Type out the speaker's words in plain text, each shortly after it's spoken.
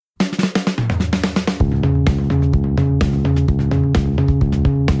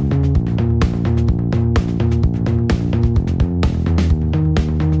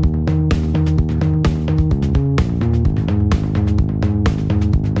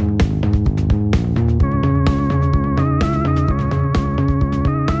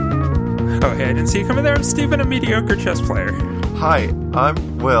hide and seek. Come there, I'm Stephen, a mediocre chess player. Hi,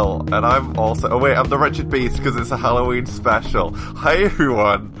 I'm Will, and I'm also... Oh wait, I'm the Wretched Beast because it's a Halloween special. Hi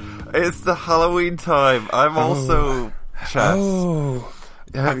everyone, it's the Halloween time. I'm also Chess. Oh,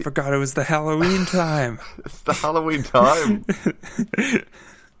 Yeah, I forgot it was the Halloween time. it's the Halloween time.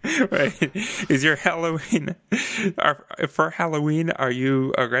 Wait, is your Halloween... for Halloween, are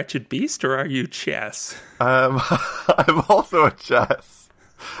you a Wretched Beast or are you Chess? I'm also a Chess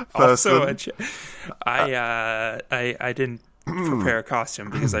person. Also a I didn't prepare a costume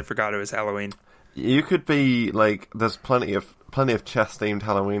because I forgot it was Halloween. You could be like... There's plenty of chess-themed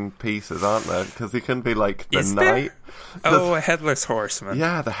Halloween pieces, aren't there? Because you can be like the Is knight. there? Oh, a headless horseman.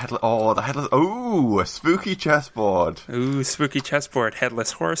 Yeah, the headless... Ooh, a spooky chessboard. Ooh, spooky chessboard,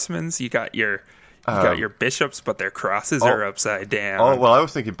 headless horsemen. You got your bishops, but their crosses are upside down. Oh, well, I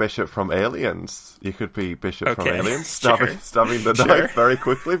was thinking Bishop from Aliens. You could be Bishop from Okay, Aliens, sure. stabbing the knife very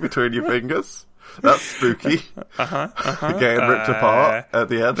quickly between your fingers. That's spooky. Getting ripped apart at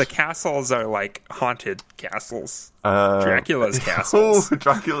the end. The castles are like haunted castles. Dracula's castles. Oh,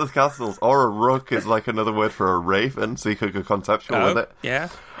 Dracula's castles. Or a rook is like another word for a raven, so you could go conceptual with it. Yeah.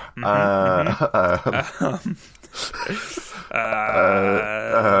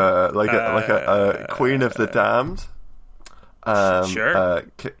 Like a Queen of the Damned. Sure.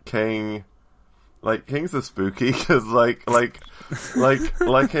 King. Like, kings are spooky because, like in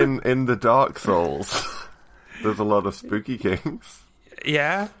the Dark Souls, there's a lot of spooky kings.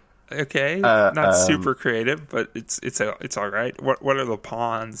 Yeah. Okay. Not super creative, but it's all right. What are the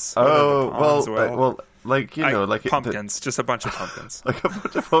pawns? Pumpkins. Just a bunch of pumpkins. Like a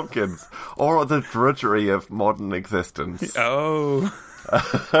bunch of pumpkins, or the drudgery of modern existence. Oh.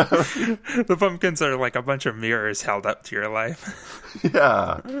 The pumpkins are like a bunch of mirrors held up to your life.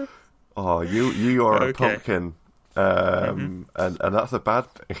 Yeah. Oh, you are a pumpkin, Mm-hmm. and that's a bad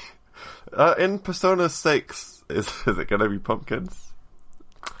thing. In Persona 6, is it going to be pumpkins?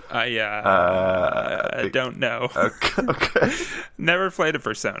 I don't know. Okay. Never played a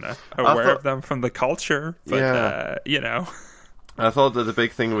Persona. Aware of them from the culture, but I thought that the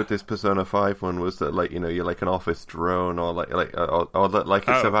big thing with this Persona 5 one was that, like, you're like an office drone, or that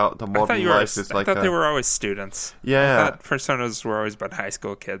it's about the modern life. I thought they were always students. Yeah. I thought Personas were always about high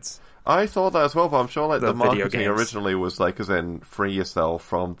school kids. I thought that as well, but I'm sure like the video marketing games. originally was like as in free yourself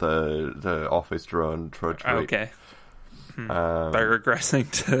from the office drone drudgery. Okay. By regressing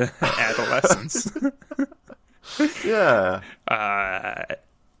to adolescence. Yeah. I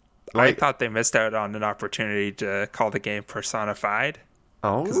thought they missed out on an opportunity to call the game Personified.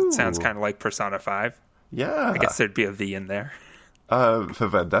 Oh. Because it sounds kind of like Persona 5. Yeah. I guess there'd be a V in there. For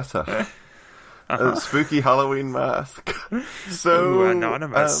Vendetta. Spooky Halloween mask. So Ooh,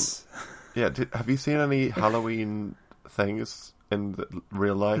 Anonymous. Have you seen any Halloween things in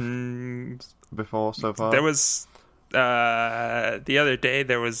real life before so far? There was the other day.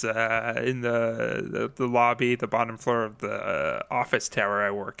 There was in the lobby, the bottom floor of the office tower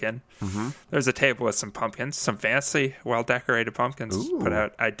I work in. Mm-hmm. There's a table with some pumpkins, some fancy, well decorated pumpkins put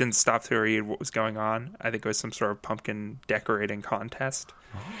out. I didn't stop to read what was going on. I think it was some sort of pumpkin decorating contest.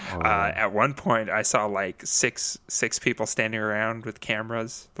 At one point, I saw like six people standing around with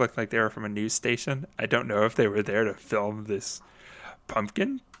cameras. Looked like they were from a news station. I don't know if they were there to film this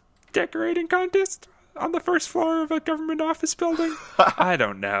pumpkin decorating contest on the first floor of a government office building. I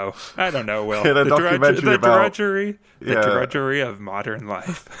don't know, Will. The drudgery of modern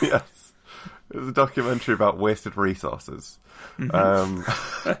life. Yes. It was a documentary about wasted resources.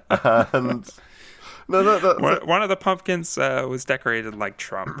 Mm-hmm. And... One of the pumpkins was decorated like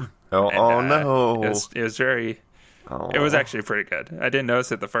Trump. No! It was very. It was actually pretty good. I didn't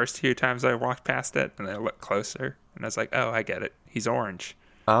notice it the first few times I walked past it, and I looked closer, and I was like, "Oh, I get it. He's orange."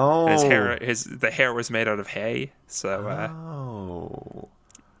 Oh, the hair was made out of hay, so.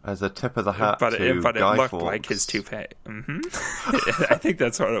 As a tip of the hat but to it Guy looked Fawkes. like his toupee. Mm-hmm. I think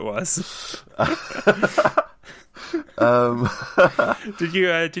that's what it was. Did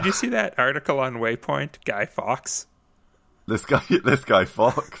you see that article on Waypoint? Guy Fawkes. This guy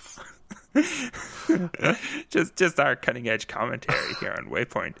Fawkes. just our cutting edge commentary here on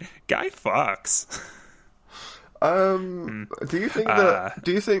Waypoint. Guy Fawkes. Do you think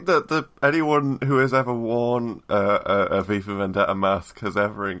that anyone who has ever worn a V for Vendetta mask has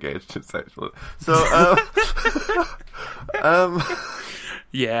ever engaged in sexual? So,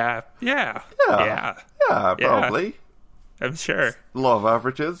 yeah, probably. I'm sure. Law of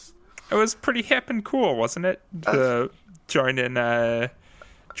averages. It was pretty hip and cool, wasn't it? To join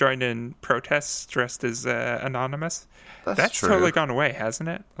in protests dressed as Anonymous. That's true. Totally gone away, hasn't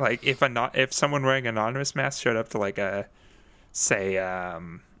it? Like if someone wearing Anonymous mask showed up to like a, say,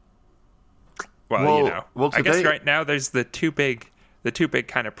 I guess right now there's the two big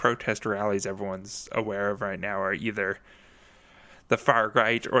kind of protest rallies everyone's aware of right now are either the far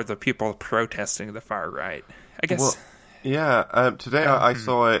right or the people protesting the far right. I guess. Well, yeah. Today I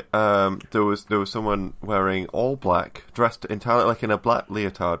saw it. There was someone wearing all black, dressed entirely like in a black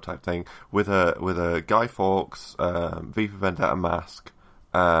leotard type thing, with a Guy Fawkes V for Vendetta mask,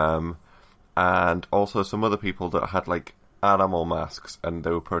 and also some other people that had like animal masks, and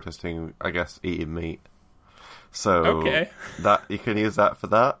they were protesting, I guess, eating meat. So that you can use that for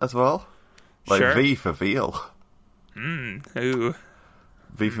that as well, like sure. V for veal. Ooh.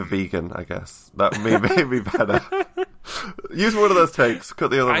 V for vegan, I guess. That may be better. Use one of those takes.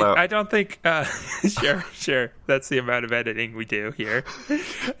 Cut the other one out. I don't think... Sure. That's the amount of editing we do here.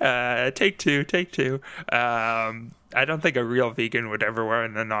 Take two. I don't think a real vegan would ever wear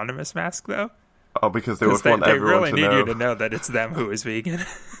an anonymous mask, though. Oh, because they would want everyone to know. They really need you to know that it's them who is vegan.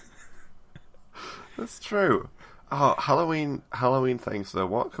 That's true. Oh, Halloween things, though.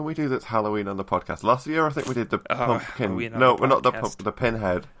 What can we do that's Halloween on the podcast? Last year, I think we did the pumpkin. No, we're not the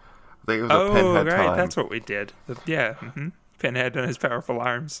pinhead. I think it was a pinhead time. Right, that's what we did. Pinhead and his powerful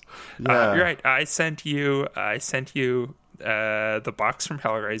arms. Yeah. You're right. I sent you the box from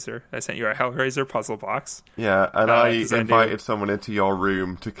Hellraiser. I sent you a Hellraiser puzzle box. Yeah, and I invited someone into your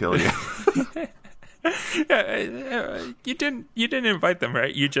room to kill you. You didn't invite them,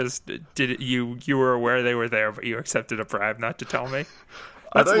 right? You just did. You were aware they were there, but you accepted a bribe not to tell me.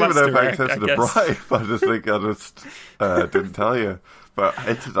 I don't even know if I accepted a bribe. I just think I just didn't tell you. But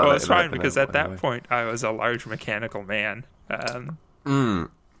it's fine because at that point I was a large mechanical man. We don't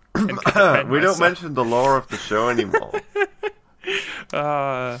mention the lore of the show anymore.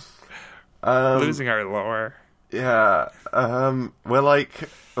 Losing our lore. Yeah, we're like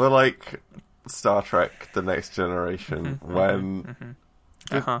Star Trek: The Next Generation when.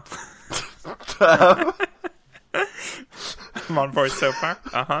 I'm on board so far.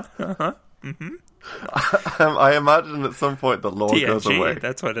 I imagine at some point the lore TNG, goes away.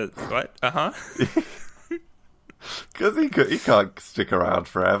 That's what it. What? Because he can't stick around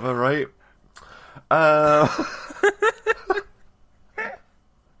forever, right?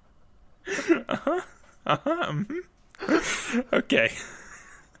 Okay.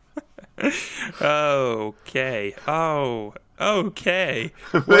 Okay.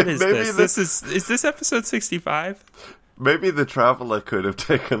 What is this? Is this episode 65? Maybe the Traveler could have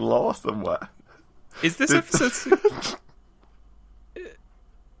taken law somewhere. Is this episode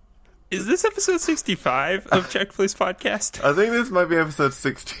 65 of Check Please Podcast? I think this might be episode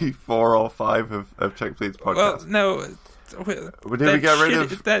 64 or 5 of Check Please Podcast. Well, no. Did we get rid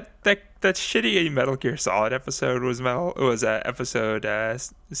of that shitty Metal Gear Solid episode was episode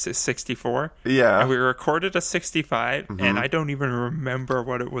 64. Yeah, and we recorded a 65, and I don't even remember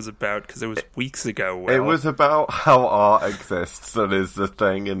what it was about because it was weeks ago. Will. It was about how art exists and is the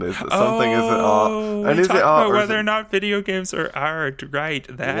thing, and is something isn't art, and is it art? About whether or not video games are art, right?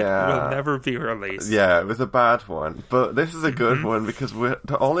 That will never be released. Yeah, it was a bad one, but this is a good one because we're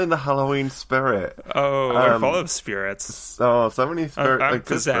all in the Halloween spirit. We're full of spirits. So many spirits. I'm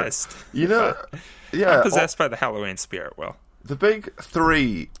possessed. You know, I'm possessed by the Halloween spirit, Will. The big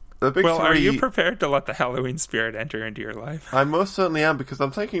three. Are you prepared to let the Halloween spirit enter into your life? I most certainly am, because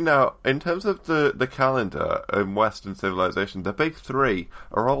I'm thinking now, in terms of the calendar in Western civilization, the big three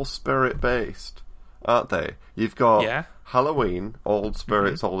are all spirit-based, aren't they? You've got Halloween, old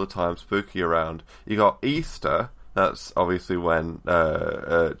spirits all the time, spooky around. You got Easter. That's obviously when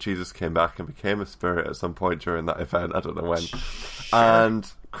Jesus came back and became a spirit at some point during that event. I don't know when. Sure. And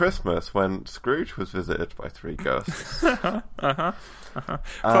Christmas, when Scrooge was visited by three ghosts. Plus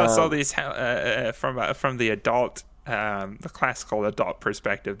all these, from the adult, the classical adult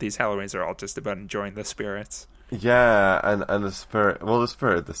perspective, these Halloweens are all just about enjoying the spirits. Yeah, and the spirit, the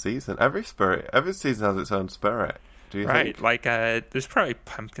spirit of the season. Every season has its own spirit. Do you think? Right, like there's probably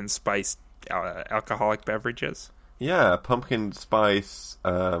pumpkin spice alcoholic beverages. Yeah, pumpkin spice.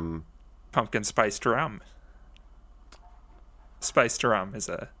 Pumpkin spiced rum. Spiced rum is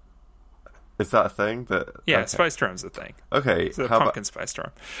a. Is that a thing? Spiced rum's a thing. Okay, it's a pumpkin spiced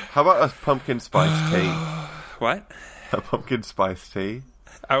rum. How about a pumpkin spice tea? What? A pumpkin spice tea.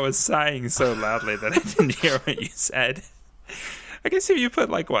 I was sighing so loudly that I didn't hear what you said. I guess if you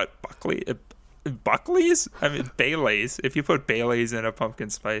put Buckley's? I mean, Bailey's. If you put Bailey's in a pumpkin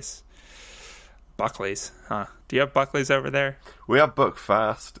spice. Buckley's, huh? Do you have Buckley's over there? We have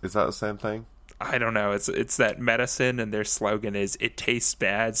Buckfast. Is that the same thing? I don't know. It's that medicine, and their slogan is "It tastes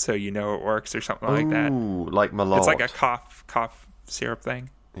bad, so you know it works," or something like that. Ooh, like Malort. It's like a cough syrup thing.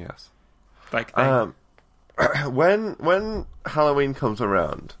 Yes. Like thing. When Halloween comes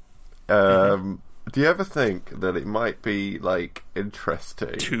around, Do you ever think that it might be, like,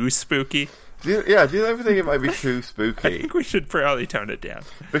 interesting? Too spooky? Do you ever think it might be too spooky? I think we should probably tone it down.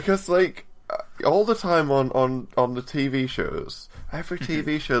 Because, like, all the time on the TV shows, every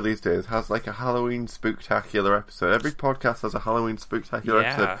TV show these days has, like, a Halloween spooktacular episode. Every podcast has a Halloween spooktacular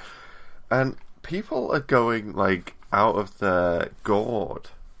episode. And people are going, like, out of their gourd.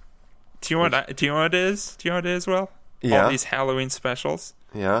 Do you know what it is? Do you know what it is, Will? Yeah. All these Halloween specials.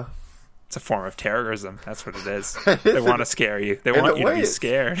 Yeah. It's a form of terrorism. That's what it is. They want to scare you. They want you to be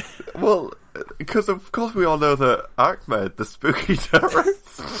scared. Well, because of course we all know that Ahmed, the spooky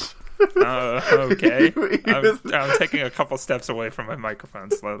terrorist. Okay. I'm taking a couple steps away from my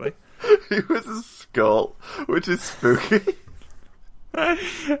microphone slowly. He was a skull, which is spooky.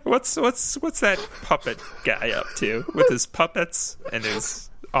 What's that puppet guy up to with his puppets and his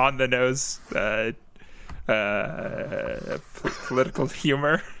on the nose political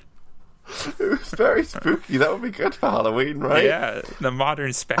humor? It was very spooky. That would be good for Halloween, right? Yeah, the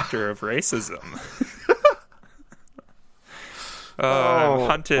modern specter of racism. I'm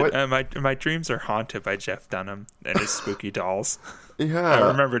haunted. My dreams are haunted by Jeff Dunham and his spooky dolls. Yeah, I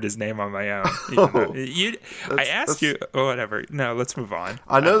remembered his name on my own. I asked you. Oh, whatever. No, let's move on.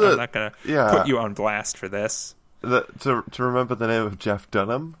 I know that. I'm not gonna put you on blast for this. To remember the name of Jeff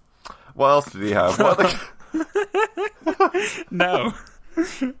Dunham. What else did he have? No.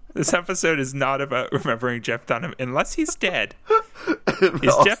 This episode is not about remembering Jeff Dunham unless he's dead.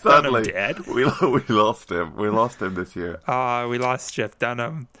 Is Jeff Dunham dead? We lost him. We lost him this year. We lost Jeff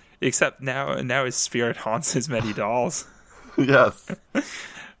Dunham. Except now his spirit haunts his many dolls. Yes.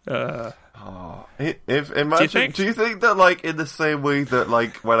 Do you think that, like, in the same way that,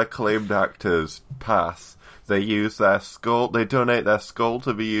 like, when acclaimed actors pass, they use their skull, they donate their skull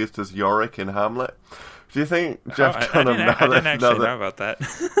to be used as Yorick in Hamlet? Do you think Jeff Dunham... I didn't actually know about that.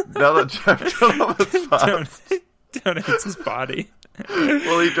 Now that Jeff Dunham has passed... donates his body.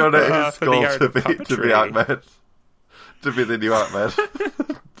 Well, he donated his skull to be Ahmed. To be the new Ahmed.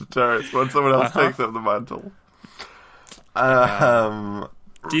 The terrorist, when someone else takes up the mantle.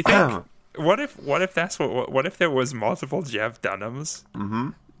 Do you think... What if that's what if there was multiple Jeff Dunhams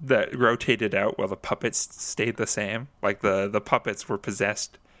that rotated out while the puppets stayed the same? Like the puppets were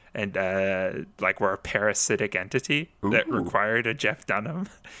possessed and like were a parasitic entity that required a Jeff Dunham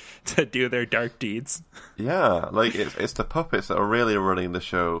to do their dark deeds. Yeah, like it's the puppets that are really running the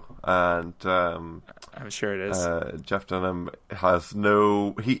show, and I'm sure it is. Jeff Dunham has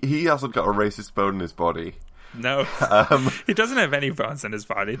no... He hasn't got a racist bone in his body. No, he doesn't have any bones in his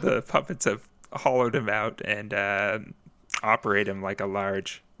body. The puppets have hollowed him out and operate him like a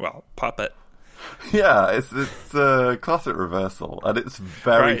large, puppet. Yeah, it's a classic reversal, and it's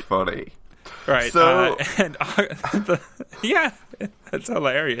very funny. Right. So, yeah, that's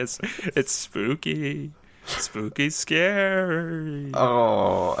hilarious. It's spooky, scary.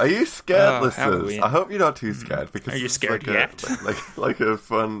 Oh, are you scared, listeners? Halloween. I hope you're not too scared, because are you scared yet? Like a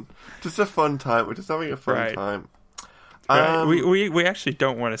fun time. We're just having a fun time. Right. We actually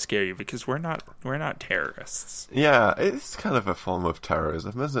don't want to scare you because we're not terrorists. Yeah, it's kind of a form of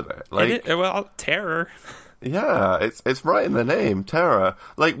terrorism, isn't it? Like, terror. Yeah, it's right in the name, terror.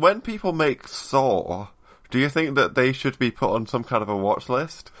 Like, when people make Saw, do you think that they should be put on some kind of a watch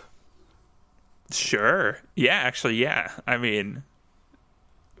list? Sure. Yeah, actually, yeah. I mean,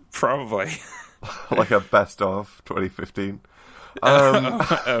 probably. Like a best of 2015.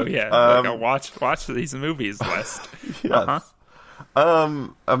 Like a watch these movies list. Yes. I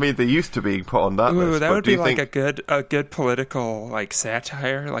mean, they used to be put on that list. That would be like a good political, like,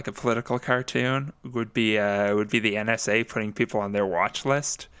 satire, like a political cartoon. Would be the NSA putting people on their watch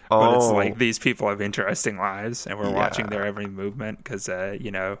list. But it's like these people have interesting lives, and we're watching their every movement because the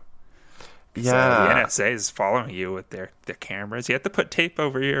NSA is following you with their cameras. You have to put tape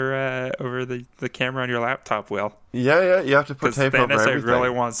over your over the camera on your laptop, Will. Yeah, you have to put tape over everything. The NSA really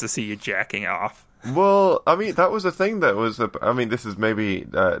wants to see you jacking off. Well, I mean, that was a thing that was... this is maybe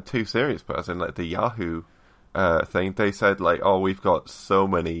too serious, but as in, like, the Yahoo thing, they said, like, we've got so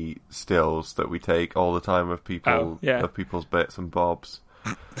many stills that we take all the time of people, of people's bits and bobs.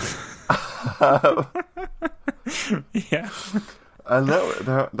 Yeah. And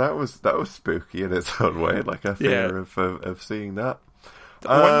that was spooky in its own way, like a fear of seeing that.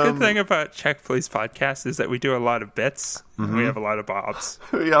 One good thing about Check Please podcast is that we do a lot of bits. And we have a lot of bobs.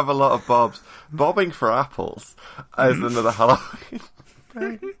 We have a lot of bobs. Bobbing for apples is another Halloween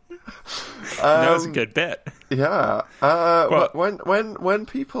thing. That was a good bit. Yeah. When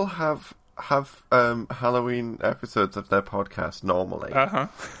people have have Halloween episodes of their podcast normally.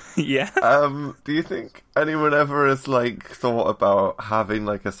 Yeah. Do you think anyone ever has like thought about having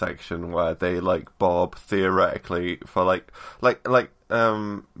like a section where they like Bob theoretically for like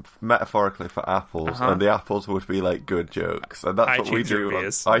metaphorically for apples, and the apples would be like good jokes, and that's iTunes what we do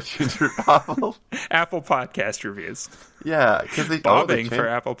reviews. On iTunes Apple Apple Podcast reviews. Yeah, because they bobbing for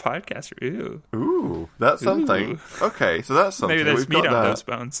Apple Podcast review. Ooh, that's something. Okay, so that's something. Maybe there's meat on those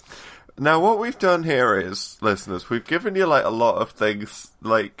bones. Now, what we've done here is, listeners, we've given you like a lot of things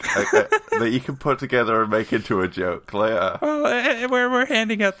like that you can put together and make into a joke later. Well, we're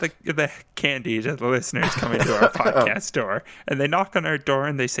handing out the candy to the listeners coming to our podcast door, and they knock on our door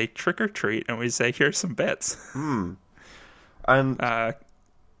and they say trick or treat, and we say here's some bits. And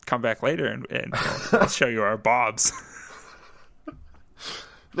come back later and I'll show you our bobs.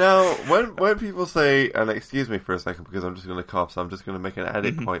 Now, when people say, and excuse me for a second because I'm just going to cough, so I'm just going to make an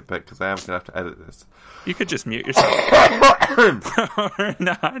edit point bit because I am going to have to edit this. You could just mute yourself. Or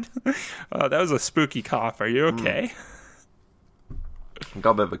not. Oh, that was a spooky cough. Are you okay? I've got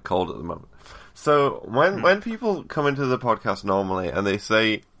a bit of a cold at the moment. So, when people come into the podcast normally and they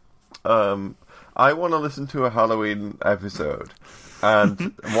say, I want to listen to a Halloween episode,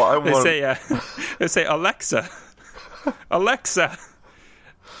 and what I want... They say, Alexa,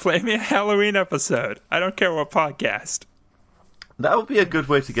 play me a Halloween episode. I don't care what podcast. That would be a good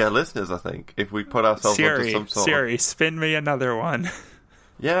way to get listeners, I think, if we put ourselves onto some sort Siri, spin me another one.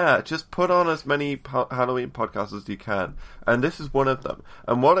 Yeah, just put on as many Halloween podcasts as you can. And this is one of them.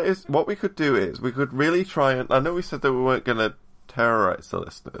 And what we could do is, we could really try and... I know we said that we weren't going to terrorize the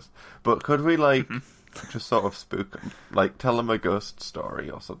listeners, but could we, like, just sort of spook them? Like, tell them a ghost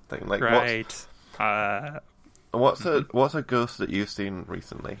story or something? Like, right. What's a ghost that you've seen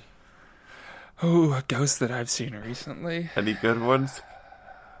recently? Oh, a ghost that I've seen recently. Any good ones?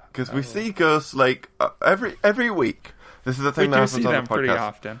 Because we see ghosts like every week. This is the thing that happens on the podcast. We do see them pretty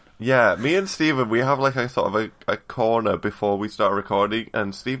often. Yeah, me and Stephen, we have like a sort of a corner before we start recording,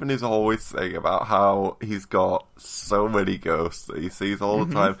 and Stephen is always saying about how he's got so many ghosts that he sees all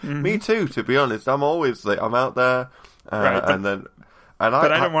the time. Me too, to be honest. I'm always like, I'm out there, right,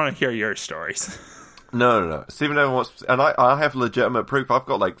 but I don't want to hear your stories. No. Stephen never wants, and I have legitimate proof. I've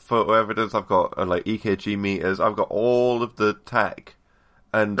got like photo evidence. I've got like EKG meters. I've got all of the tech,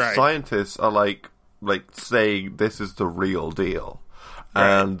 and scientists are like saying this is the real deal.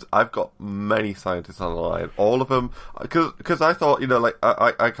 Right. And I've got many scientists on the line. All of them, because I thought, like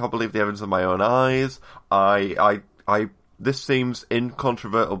I can't believe the evidence of my own eyes. This seems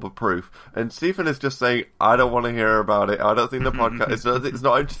incontrovertible proof. And Stephen is just saying, I don't want to hear about it. I don't think the podcast... it's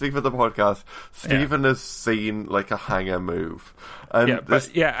not interesting for the podcast. Stephen has seen, like, a hanger move. And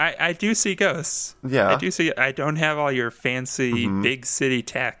I do see ghosts. Yeah. I do see... I don't have all your fancy big city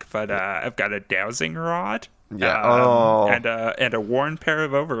tech, but I've got a dowsing rod. Yeah. And a worn pair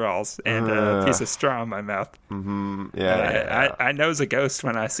of overalls and a piece of straw in my mouth. Yeah. I knows a ghost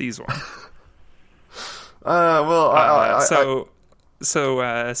when I sees one. So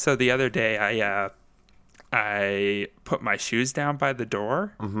the other day I put my shoes down by the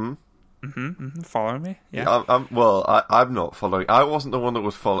door. Following me? Yeah. I'm not following. I wasn't the one that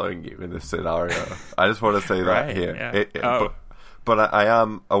was following you in this scenario. I just want to say that here. Yeah. But I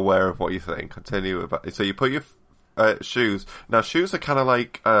am aware of what you're saying. Continue about it. So you put your shoes. Now, shoes are kind of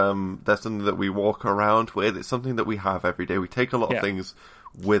like they're something that we walk around with. It's something that we have every day. We take a lot of things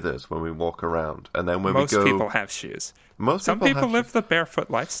with us when we walk around, and then when most we go... people have shoes. Some people live the barefoot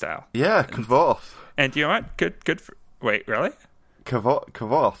lifestyle. Yeah, Kavoth. And you know what? Good for... Wait, really?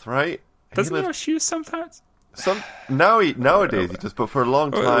 Kavoth, right? Doesn't he have shoes sometimes? Nowadays he does, but for a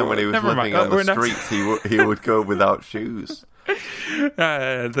long time when he was living on the streets, he would go without shoes.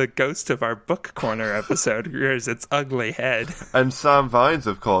 The ghost of our book corner episode rears its ugly head. And Sam Vines,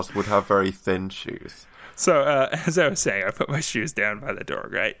 of course, would have very thin shoes. So, as I was saying, I put my shoes down by the door,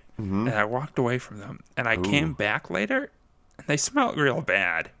 right? And I walked away from them. And I came back later, and they smelled real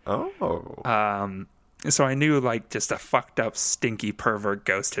bad. Oh. So I knew, like, just a fucked up, stinky pervert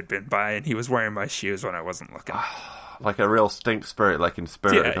ghost had been by, and he was wearing my shoes when I wasn't looking. Like a real stink spirit, like in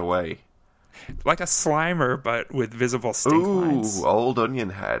Spirited Away. Like a Slimer, but with visible stink lines. Ooh, old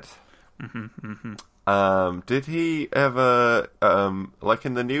onion head. Did he ever, like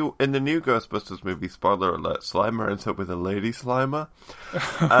in the new Ghostbusters movie, spoiler alert, Slimer ends up with a lady Slimer?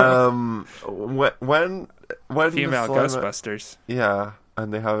 When female Ghostbusters. Yeah,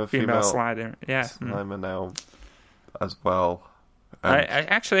 and they have a female Slimer. Yeah. Slimer now as well. I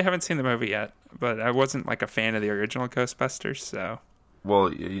actually haven't seen the movie yet, but I wasn't like a fan of the original Ghostbusters, so...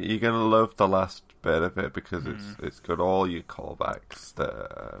 Well, you're going to love the last bit of it because it's got all your callbacks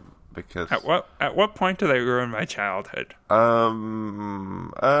that because at what point do they ruin my childhood? Bill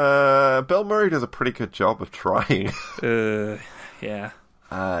Murray does a pretty good job of trying. Yeah.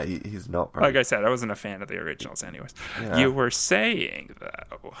 He's not very... Like I said, I wasn't a fan of the originals anyways. Yeah. You were saying,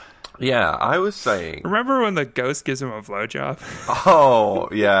 though... Yeah, I was saying... Remember when the ghost gives him a blowjob? Oh,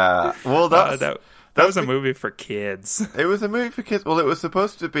 yeah. Well, that was a movie for kids. It was a movie for kids. Well, it was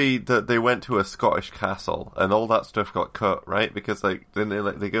supposed to be that they went to a Scottish castle, and all that stuff got cut, right? Because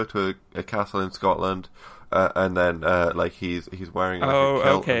then they go to a castle in Scotland... and then, he's wearing a kilt.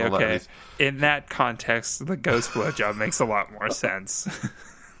 Okay. That. In that context, the ghost blowjob makes a lot more sense.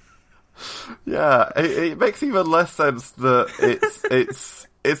 Yeah, it makes even less sense that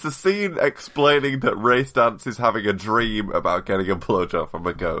it's a scene explaining that Ray Stantz is having a dream about getting a blowjob from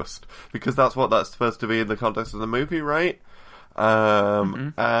a ghost, because that's what that's supposed to be in the context of the movie, right?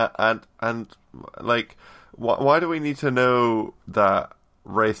 And why do we need to know that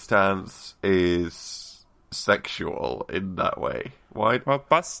Ray Stantz is sexual in that way? Why? Well,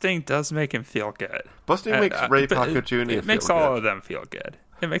 busting does make him feel good. Busting makes Ray Parker Jr. feel good. It makes all of them feel good.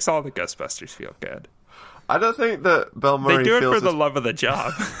 It makes all the Ghostbusters feel good. I don't think that Bill Murray They do it for the love of the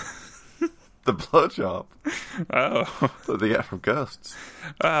job. The blowjob. Oh. That they get from ghosts.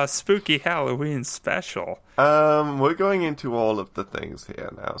 Spooky Halloween special. We're going into all of the things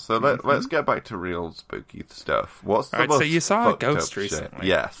here now. So let's get back to real spooky stuff. What's the most so you saw a ghost recently? Shit?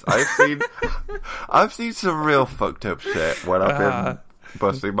 Yes. I've seen some real fucked up shit when I've been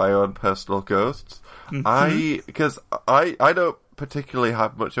busting my own personal ghosts. Because I don't particularly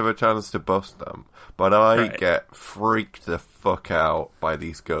have much of a chance to bust them, but I get freaked the fuck out by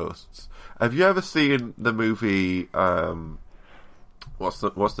these ghosts. Have you ever seen the movie? What's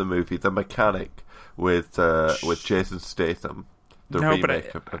the movie? The Mechanic with Jason Statham.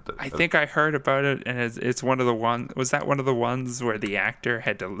 I think I heard about it, and it's one of the ones. Was that one of the ones where the actor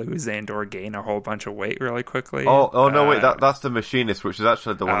had to lose and/or gain a whole bunch of weight really quickly? Oh no, wait, that's The Machinist, which is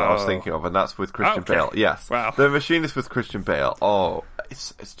actually the one I was thinking of, and that's with Christian Bale. Yes, wow. The Machinist with Christian Bale. Oh,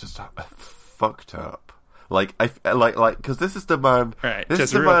 it's just fucked up. Because this is the man. Right, this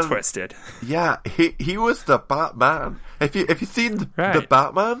just is the real man, twisted. Yeah, he was the Batman. If you've seen the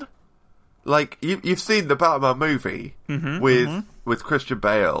Batman, you've seen the Batman movie with Christian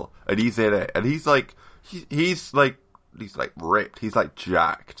Bale, and he's in it, and he's ripped. He's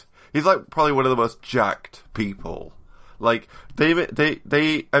jacked. He's probably one of the most jacked people. They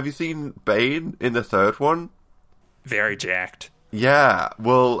have you seen Bane in the third one? Very jacked. Yeah,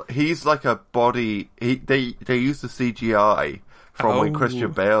 well, he's like a body. They used the CGI from when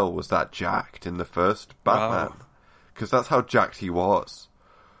Christian Bale was that jacked in the first Batman, because that's how jacked he was.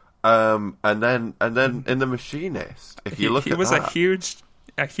 And then in The Machinist, if you look at that, he was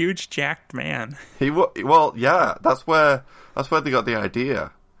a huge jacked man. Well, yeah, that's where they got the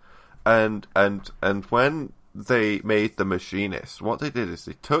idea, and when they made The Machinist, what they did is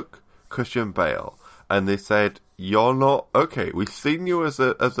they took Christian Bale and they said, "You're not okay. We've seen you as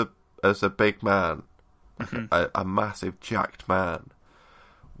a big man, a massive jacked man.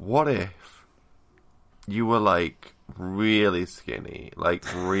 What if you were really skinny,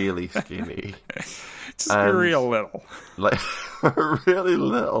 really skinny, just real little, really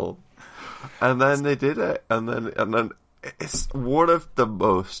little?" And then they did it, and then it's one of the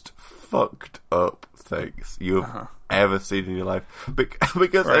most fucked up things you've ever seen in your life.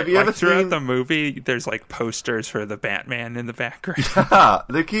 Because have you ever throughout seen the movie? There's posters for the Batman in the background. Yeah,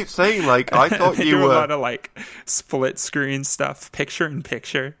 they keep saying I thought you were a lot of split screen stuff, picture in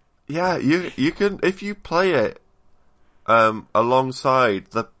picture. Yeah, you can, if you play it alongside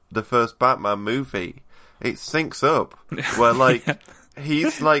the first Batman movie, it syncs up. Where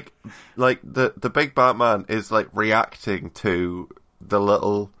he's the big Batman is reacting to the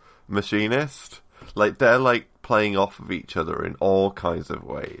little Machinist. They're playing off of each other in all kinds of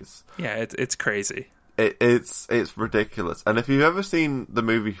ways. Yeah, it's crazy. It's ridiculous. And if you've ever seen the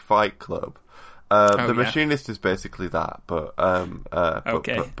movie Fight Club, Machinist is basically that, but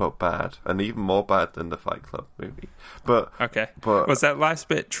bad, and even more bad than the Fight Club movie. But was that last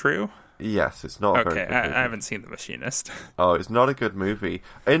bit true? Yes, it's not. Okay, a very good movie. I haven't seen The Machinist. Oh, it's not a good movie.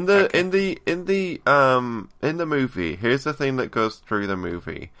 In the movie, here's the thing that goes through the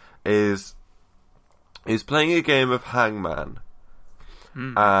movie is playing a game of Hangman,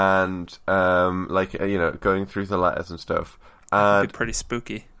 and going through the letters and stuff. And it'd be pretty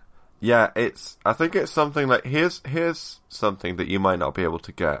spooky. Yeah, I think it's something here's something that you might not be able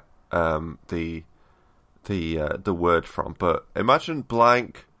to get the word from, but imagine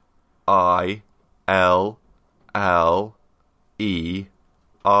blank ILLER.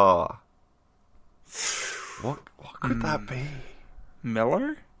 What could that be?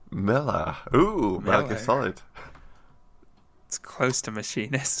 Miller? Miller. Ooh, Metal Gear Solid. It's close to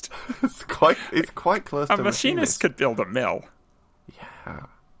Machinist. It's quite close to Machinist. A Machinist could build a mill. Yeah.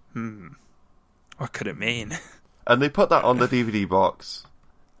 What could it mean? And they put that on the DVD box.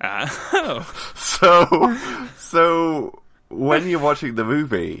 Oh. So when you're watching the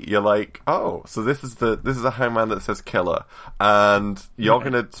movie, you're like, oh, so this is a hangman that says killer, and you're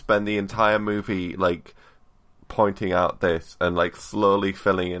gonna spend the entire movie like pointing out this and like slowly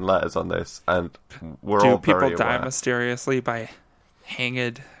filling in letters on this, and we're all very aware. Do people die mysteriously by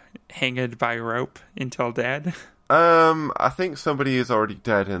hanged by rope until dead? I think somebody is already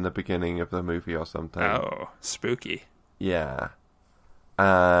dead in the beginning of the movie or something. Oh, spooky. Yeah.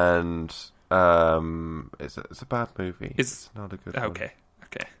 And it's a bad movie. It's not a good one. Okay.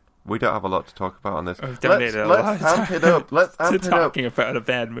 We don't have a lot to talk about on this. Let's amp it up. Let's amp it up. Talking about a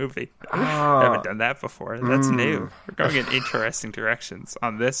bad movie. I haven't done that before. That's new. We're going in interesting directions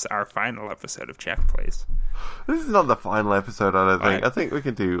on this, our final episode of Check Please. This is not the final episode, I don't think. I think we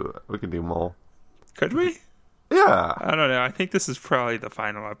can do more. Could we? Yeah. I don't know. I think this is probably the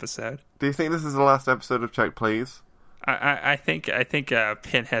final episode. Do you think this is the last episode of Check Please? I think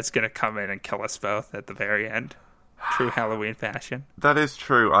Pinhead's going to come in and kill us both at the very end. True Halloween fashion. That is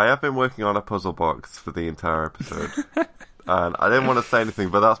true. I have been working on a puzzle box for the entire episode. And I didn't want to say anything,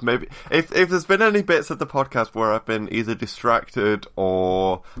 but that's maybe... If there's been any bits of the podcast where I've been either distracted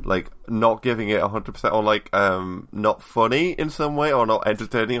or, like, not giving it 100%, or, like, not funny in some way, or not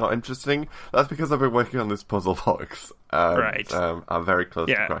entertaining or interesting, that's because I've been working on this puzzle box. Right. I'm very close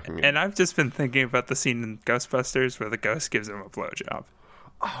to cracking it. And I've just been thinking about the scene in Ghostbusters where the ghost gives him a blowjob.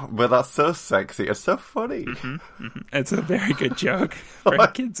 Oh, but that's so sexy. It's so funny. It's a very good joke for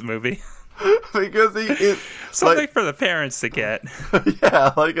a kids' movie. Because it's something for the parents to get.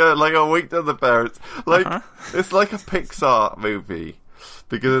 Yeah, like a wink to the parents. Like it's like a Pixar movie.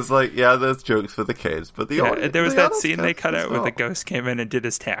 Because it's like, yeah, there's jokes for the kids, but there was that scene they cut out where the ghost came in and did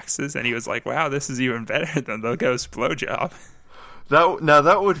his taxes, and he was like, "Wow, this is even better than the ghost blowjob."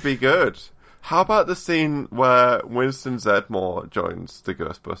 That would be good. How about the scene where Winston Zeddemore joins the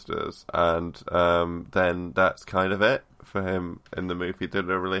Ghostbusters, and then that's kind of it for him in the movie?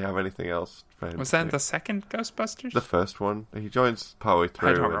 Didn't really have anything else for him. Was that the second Ghostbusters? The first one. He joins partway through.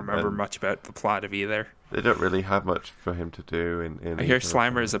 I don't remember much about the plot of either. They don't really have much for him to do in I hear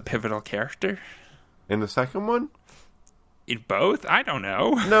Slimer is a pivotal character. In the second one? In both? I don't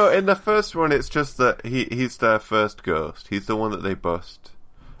know. No, in the first one it's just that he's their first ghost. He's the one that they bust.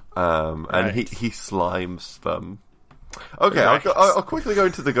 And he slimes them. Okay, right. I'll quickly go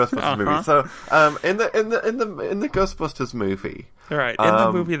into the Ghostbusters movie. So, in the Ghostbusters movie, right, in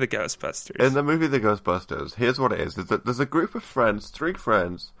the movie The Ghostbusters. In the movie The Ghostbusters, here's what it is that there's a group of friends, 3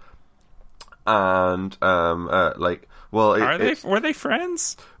 friends, and were they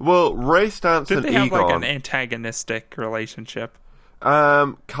friends? Well, Ray Stantz and Egon. Did they have like an antagonistic relationship?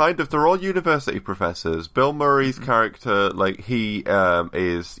 Kind of. They're all university professors. Bill Murray's character, like, he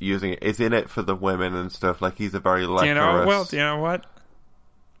is in it for the women and stuff. Like, he's a very lecherous... Do you know what?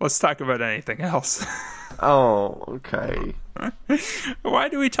 Let's talk about anything else. Oh, okay. Why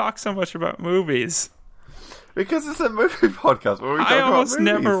do we talk so much about movies? Because it's a movie podcast where we talk about movies. I almost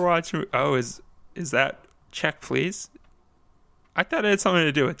never watch... Oh, is that Check Please? I thought it had something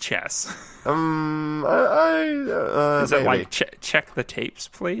to do with chess. Is it like check the tapes,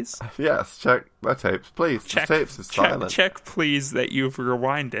 please? Yes, check the tapes, please. The tapes is silent. Check, please, that you've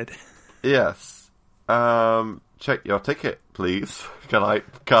rewinded. Yes. Check your ticket, please. Can I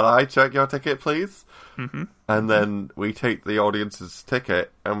check your ticket, please? Mm-hmm. And then we take the audience's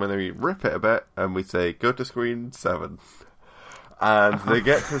ticket, and then we rip it a bit, and we say, go to screen 7. And they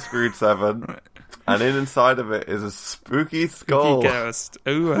get to screen 7... And inside of it is a spooky skull. Spooky ghost.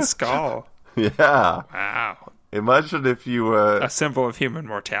 Ooh, a skull. Yeah. Wow. Imagine if you were... A symbol of human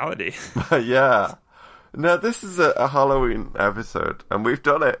mortality. Yeah. Now, this is a Halloween episode, and we've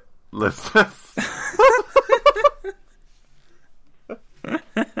done it, listeners.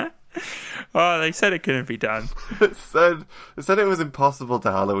 Oh, they said it couldn't be done. It said it was impossible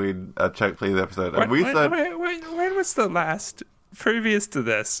to Halloween Check Please episode. And when was the last... Previous to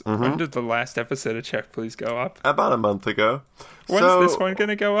this, when did the last episode of Check Please go up? About a month ago. When's this one going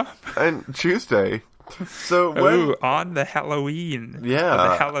to go up? And Tuesday. So on the Halloween. Yeah.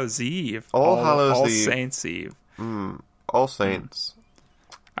 The Hallows Eve. All Hallows All Eve. Saints Eve. All Saints.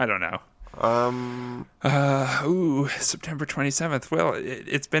 I don't know. September 27th. Well,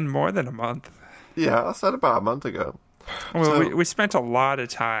 it's been more than a month. Yeah, I said about a month ago. Well, we spent a lot of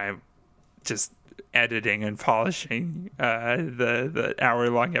time just editing and polishing the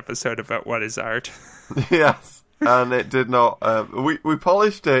hour-long episode about what is art. Yes. and it did not. We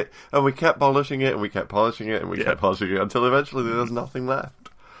polished it, and we kept polishing it, and we kept polishing it, and we kept polishing it until eventually there was nothing left.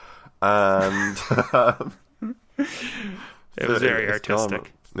 And it was very artistic. Gone.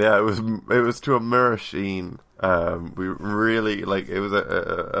 Yeah, it was to a mirror sheen. We really it was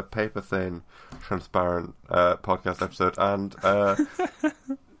a paper thin, transparent podcast episode, and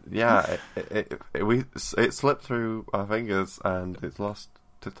it slipped through our fingers and it's lost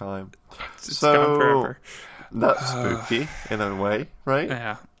to time. It's gone forever. That's spooky in a way, right?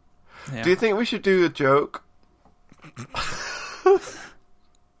 Yeah. Do you think we should do a joke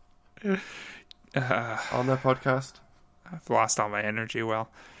on the podcast? I've lost all my energy. Well,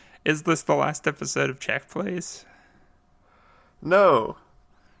 is this the last episode of Check Please? No.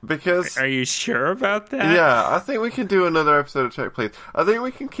 Because... Are you sure about that? Yeah, I think we can do another episode of Check Please. I think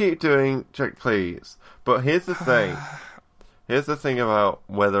we can keep doing Check Please. But here's the thing. Here's the thing about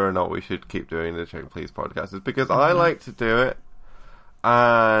whether or not we should keep doing the Check Please podcast. Is because I like to do it,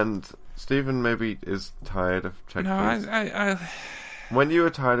 and Stephen maybe is tired of Check Please. I when you were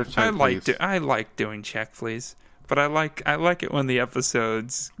tired of Check Please... I like doing Check Please. But I like it when the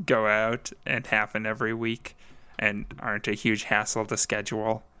episodes go out and happen every week and aren't a huge hassle to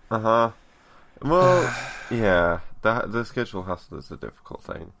schedule. Well, yeah, the schedule hassle is a difficult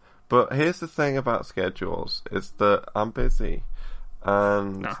thing. But here's the thing about schedules, is that I'm busy,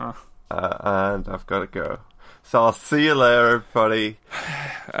 and I've got to go. So I'll see you later, everybody.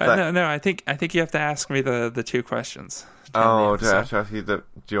 No, I think you have to ask me the two questions. Oh, do I have to ask you do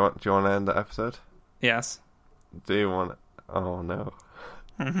you want to end the episode? Yes. Do you want? Oh no.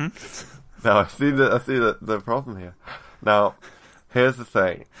 Mm-hmm. No, I see the problem here. Now, here's the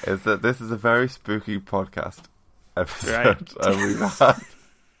thing: is that this is a very spooky podcast episode, right. And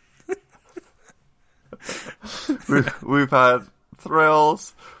we've had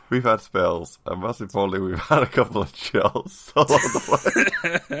thrills, we've had spills, and most importantly, we've had a couple of chills along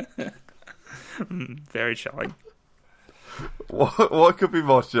the way. Very chilling. What could be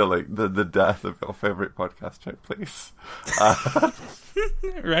more chilling than the death of your favourite podcast, Check Please?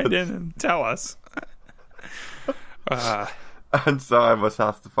 Write in and tell us. And so I must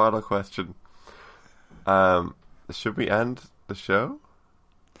ask the final question. Should we end the show?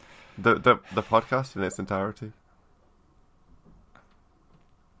 The podcast in its entirety?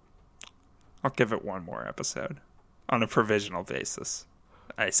 I'll give it one more episode. On a provisional basis.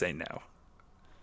 I say no.